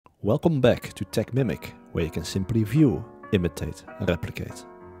Welcome back to TECHMIMIC, where you can simply view, imitate and replicate,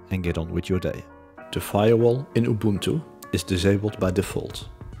 and get on with your day. The firewall in Ubuntu is disabled by default.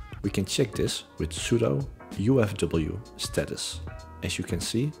 We can check this with sudo ufw status. As you can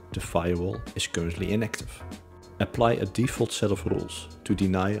see, the firewall is currently inactive. Apply a default set of rules to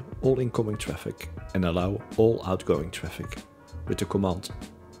deny all incoming traffic and allow all outgoing traffic with the command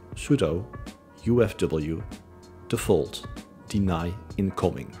sudo ufw default deny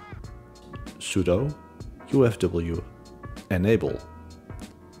incoming. Sudo ufw enable.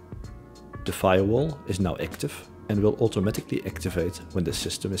 The firewall is now active and will automatically activate when the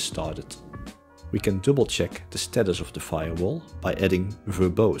system is started. We can double check the status of the firewall by adding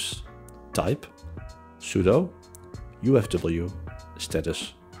verbose. Type sudo ufw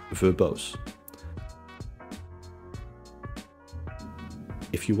status verbose.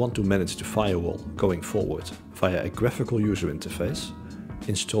 If you want to manage the firewall going forward via a graphical user interface,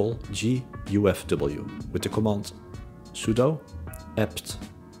 install gufw with the command sudo apt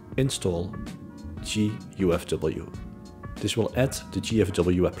install gufw. This will add the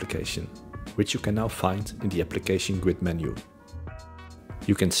GFW application, which you can now find in the application grid menu.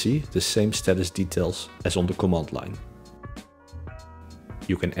 You can see the same status details as on the command line.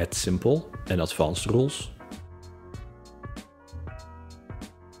 You can add simple and advanced rules,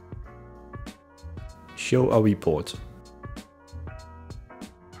 show a report,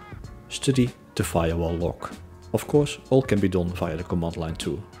 study the firewall log. Of course, all can be done via the command line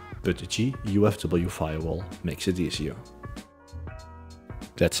too, but the gufw firewall makes it easier.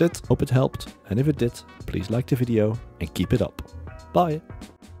 That's it, hope it helped, and if it did, please like the video and keep it up. Bye!